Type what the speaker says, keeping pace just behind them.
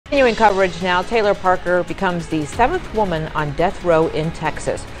Continuing coverage now, Taylor Parker becomes the 7th woman on death row in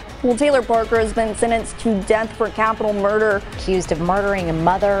Texas. Well, Taylor Parker has been sentenced to death for capital murder. Accused of murdering a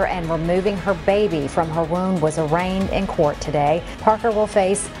mother and removing her baby from her womb, was arraigned in court today. Parker will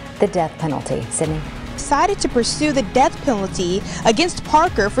face the death penalty. Sydney. Decided to pursue the death penalty against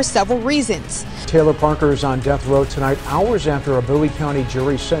Parker for several reasons. Taylor Parker is on death row tonight, hours after a Bowie County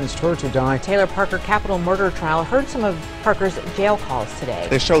jury sentenced her to die. Taylor Parker capital murder trial heard some of Parker's jail calls today.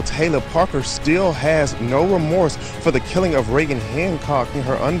 They show Taylor Parker still has no remorse for the killing of Reagan Hancock and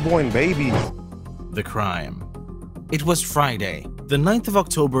her unborn baby. The crime. It was Friday, the 9th of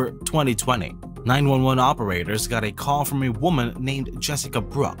October 2020. 911 operators got a call from a woman named Jessica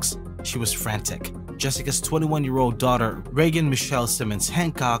Brooks. She was frantic. Jessica's 21-year-old daughter, Reagan Michelle Simmons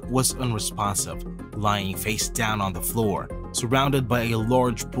Hancock, was unresponsive, lying face down on the floor, surrounded by a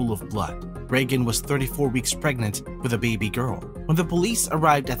large pool of blood. Reagan was 34 weeks pregnant with a baby girl. When the police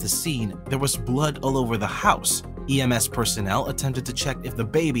arrived at the scene, there was blood all over the house. EMS personnel attempted to check if the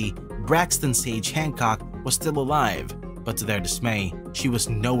baby, Braxton Sage Hancock, was still alive, but to their dismay, she was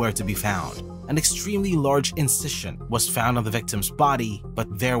nowhere to be found. An extremely large incision was found on the victim's body,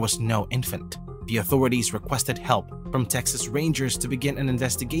 but there was no infant. The authorities requested help from Texas Rangers to begin an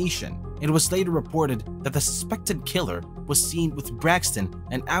investigation. It was later reported that the suspected killer was seen with Braxton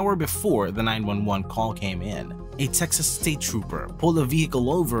an hour before the 911 call came in. A Texas state trooper pulled a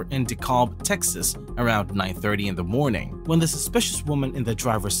vehicle over in DeKalb, Texas around 9:30 in the morning when the suspicious woman in the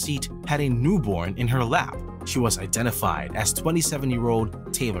driver's seat had a newborn in her lap. She was identified as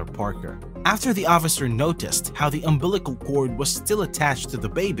 27-year-old Taylor Parker. After the officer noticed how the umbilical cord was still attached to the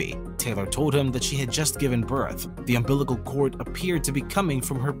baby, Taylor told him that she had just given birth. The umbilical cord appeared to be coming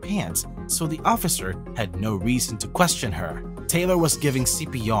from her pants, so the officer had no reason to question her. Taylor was giving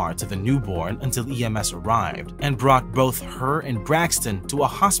CPR to the newborn until EMS arrived and brought both her and Braxton to a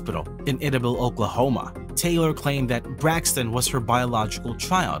hospital in Idabel, Oklahoma. Taylor claimed that Braxton was her biological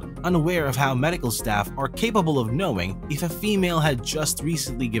child, unaware of how medical staff are capable of knowing if a female had just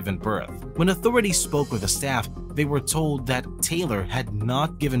recently given birth. When authorities spoke with the staff, they were told that Taylor had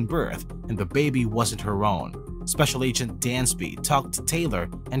not given birth and the baby wasn't her own. Special Agent Dansby talked to Taylor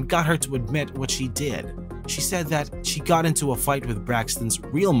and got her to admit what she did. She said that she got into a fight with Braxton's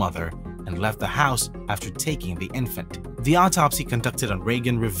real mother and left the house after taking the infant. The autopsy conducted on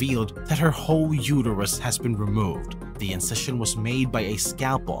Reagan revealed that her whole uterus has been removed. The incision was made by a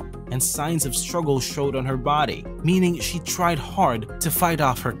scalpel, and signs of struggle showed on her body, meaning she tried hard to fight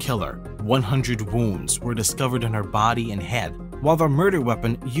off her killer. 100 wounds were discovered on her body and head, while the murder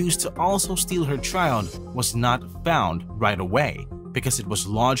weapon used to also steal her child was not found right away because it was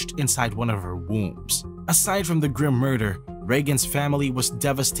lodged inside one of her wombs. Aside from the grim murder, Reagan's family was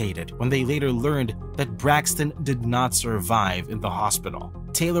devastated when they later learned that Braxton did not survive in the hospital.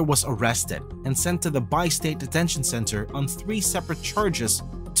 Taylor was arrested and sent to the Bi-State Detention Center on 3 separate charges,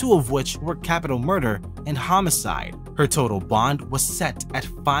 2 of which were capital murder and homicide. Her total bond was set at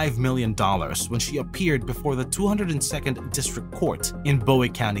 $5 million when she appeared before the 202nd District Court in Bowie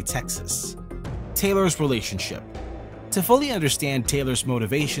County, Texas. Taylor's relationship. To fully understand Taylor's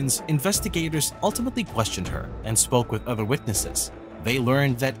motivations, investigators ultimately questioned her and spoke with other witnesses. They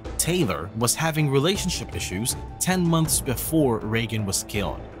learned that Taylor was having relationship issues 10 months before Reagan was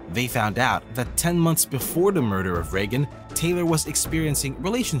killed. They found out that 10 months before the murder of Reagan, Taylor was experiencing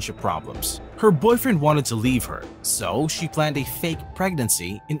relationship problems. Her boyfriend wanted to leave her, so she planned a fake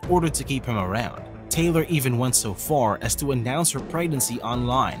pregnancy in order to keep him around. Taylor even went so far as to announce her pregnancy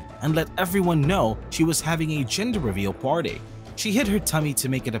online and let everyone know she was having a gender reveal party. She hid her tummy to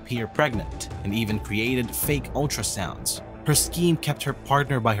make it appear pregnant and even created fake ultrasounds. Her scheme kept her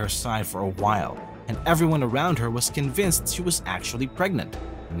partner by her side for a while, and everyone around her was convinced she was actually pregnant.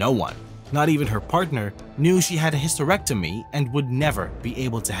 No one, not even her partner, knew she had a hysterectomy and would never be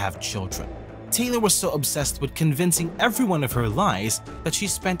able to have children. Taylor was so obsessed with convincing everyone of her lies that she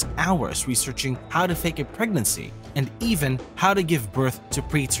spent hours researching how to fake a pregnancy and even how to give birth to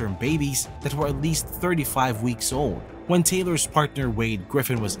preterm babies that were at least 35 weeks old. When Taylor's partner Wade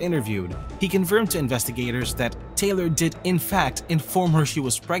Griffin was interviewed, he confirmed to investigators that Taylor did in fact inform her she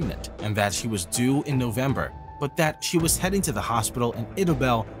was pregnant and that she was due in November, but that she was heading to the hospital in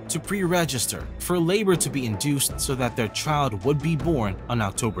Idabel to pre-register for labor to be induced so that their child would be born on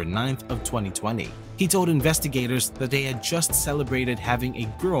October 9th of 2020. He told investigators that they had just celebrated having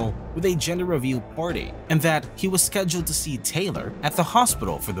a girl with a gender reveal party and that he was scheduled to see Taylor at the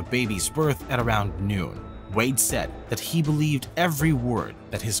hospital for the baby's birth at around noon. Wade said that he believed every word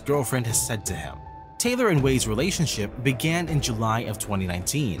that his girlfriend has said to him. Taylor and Wade's relationship began in July of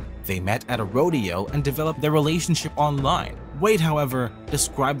 2019. They met at a rodeo and developed their relationship online. Wade, however,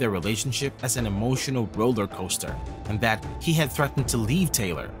 described their relationship as an emotional roller coaster and that he had threatened to leave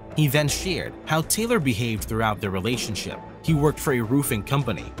Taylor. He then shared how Taylor behaved throughout their relationship. He worked for a roofing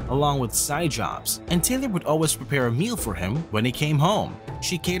company along with side jobs, and Taylor would always prepare a meal for him when he came home.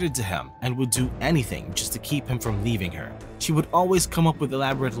 She catered to him and would do anything just to keep him from leaving her. She would always come up with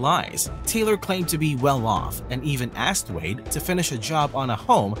elaborate lies. Taylor claimed to be well off and even asked Wade to finish a job on a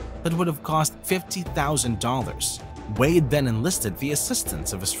home that would have cost $50,000. Wade then enlisted the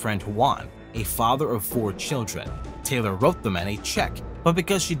assistance of his friend Juan, a father of 4 children. Taylor wrote the man a check, but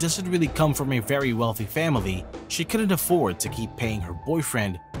because she doesn't really come from a very wealthy family, she couldn't afford to keep paying her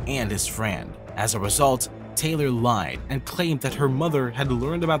boyfriend and his friend. As a result, Taylor lied and claimed that her mother had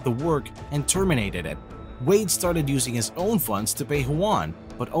learned about the work and terminated it. Wade started using his own funds to pay Juan,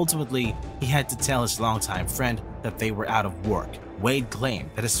 but ultimately he had to tell his longtime friend that they were out of work. Wade claimed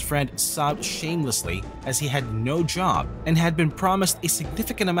that his friend sobbed shamelessly as he had no job and had been promised a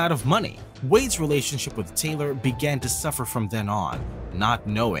significant amount of money. Wade's relationship with Taylor began to suffer from then on, not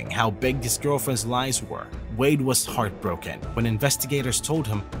knowing how big his girlfriend's lies were. Wade was heartbroken when investigators told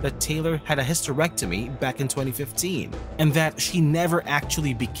him that Taylor had a hysterectomy back in 2015 and that she never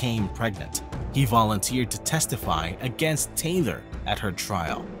actually became pregnant. He volunteered to testify against Taylor at her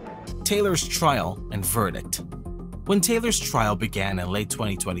trial. Taylor's trial and verdict. When Taylor's trial began in late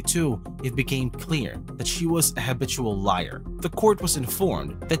 2022, it became clear that she was a habitual liar. The court was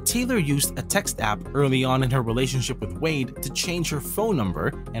informed that Taylor used a text app early on in her relationship with Wade to change her phone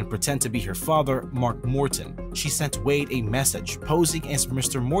number and pretend to be her father, Mark Morton. She sent Wade a message posing as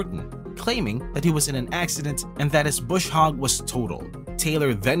Mr. Morton, claiming that he was in an accident and that his bush hog was totaled.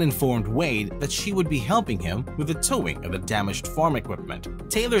 Taylor then informed Wade that she would be helping him with the towing of the damaged farm equipment.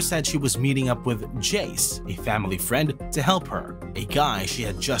 Taylor said she was meeting up with Jace, a family friend, to help her, a guy she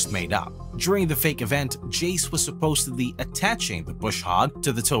had just made up. During the fake event, Jace was supposedly attaching the bush hog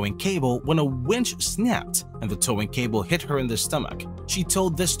to the towing cable when a winch snapped and the towing cable hit her in the stomach. She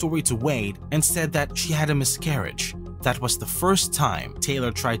told this story to Wade and said that she had a miscarriage. That was the first time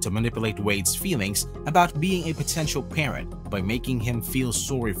Taylor tried to manipulate Wade's feelings about being a potential parent by making him feel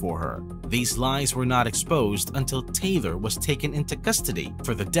sorry for her. These lies were not exposed until Taylor was taken into custody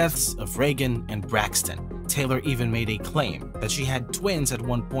for the deaths of Reagan and Braxton. Taylor even made a claim that she had twins at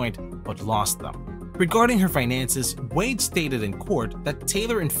one point but lost them. Regarding her finances, Wade stated in court that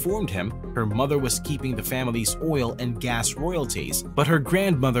Taylor informed him her mother was keeping the family's oil and gas royalties, but her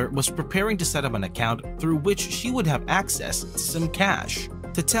grandmother was preparing to set up an account through which she would have access to some cash.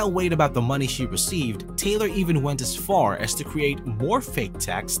 To tell Wade about the money she received, Taylor even went as far as to create more fake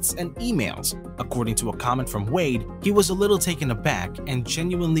texts and emails. According to a comment from Wade, he was a little taken aback and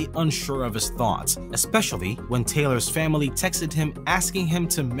genuinely unsure of his thoughts, especially when Taylor's family texted him asking him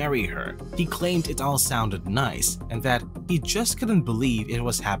to marry her. He claimed it all sounded nice and that he just couldn't believe it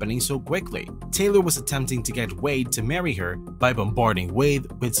was happening so quickly. Taylor was attempting to get Wade to marry her by bombarding Wade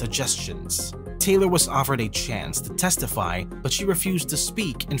with suggestions. Taylor was offered a chance to testify, but she refused to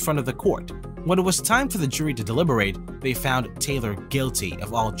speak in front of the court. When it was time for the jury to deliberate, they found Taylor guilty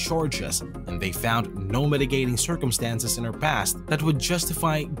of all charges, and they found no mitigating circumstances in her past that would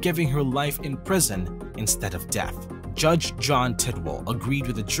justify giving her life in prison instead of death. Judge John Tidwell agreed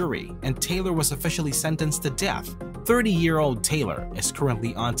with the jury, and Taylor was officially sentenced to death. 30-year-old Taylor is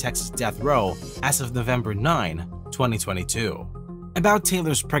currently on Texas death row as of November 9, 2022. About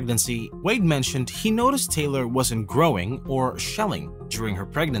Taylor's pregnancy, Wade mentioned he noticed Taylor wasn't growing or shelling during her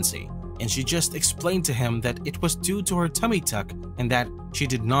pregnancy, and she just explained to him that it was due to her tummy tuck and that she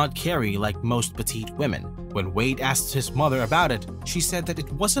did not carry like most petite women. When Wade asked his mother about it, she said that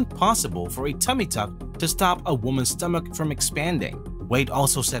it wasn't possible for a tummy tuck to stop a woman's stomach from expanding. Wade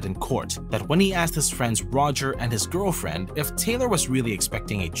also said in court that when he asked his friends Roger and his girlfriend if Taylor was really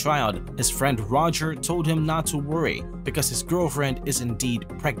expecting a child, his friend Roger told him not to worry because his girlfriend is indeed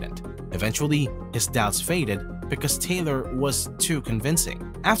pregnant. Eventually, his doubts faded because Taylor was too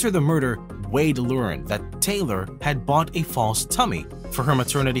convincing. After the murder, Wade learned that Taylor had bought a false tummy for her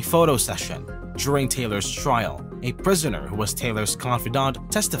maternity photo session. During Taylor's trial, a prisoner who was Taylor's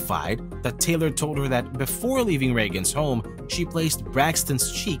confidant testified that Taylor told her that before leaving Reagan's home, she placed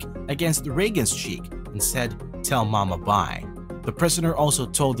Braxton's cheek against Reagan's cheek and said, "Tell mama bye." The prisoner also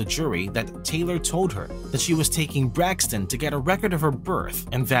told the jury that Taylor told her that she was taking Braxton to get a record of her birth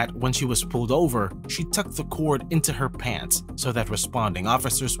and that when she was pulled over, she tucked the cord into her pants so that responding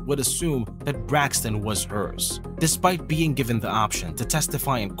officers would assume that Braxton was hers. Despite being given the option to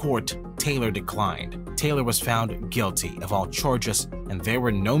testify in court, Taylor declined. Taylor was found guilty of all charges, and there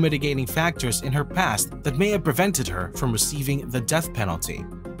were no mitigating factors in her past that may have prevented her from receiving the death penalty.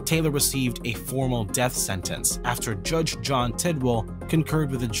 Taylor received a formal death sentence after Judge John Tidwell concurred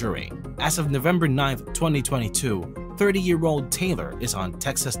with the jury. As of November 9, 2022, 30-year-old Taylor is on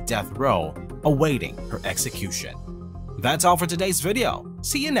Texas death row, awaiting her execution. That's all for today's video.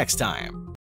 See you next time.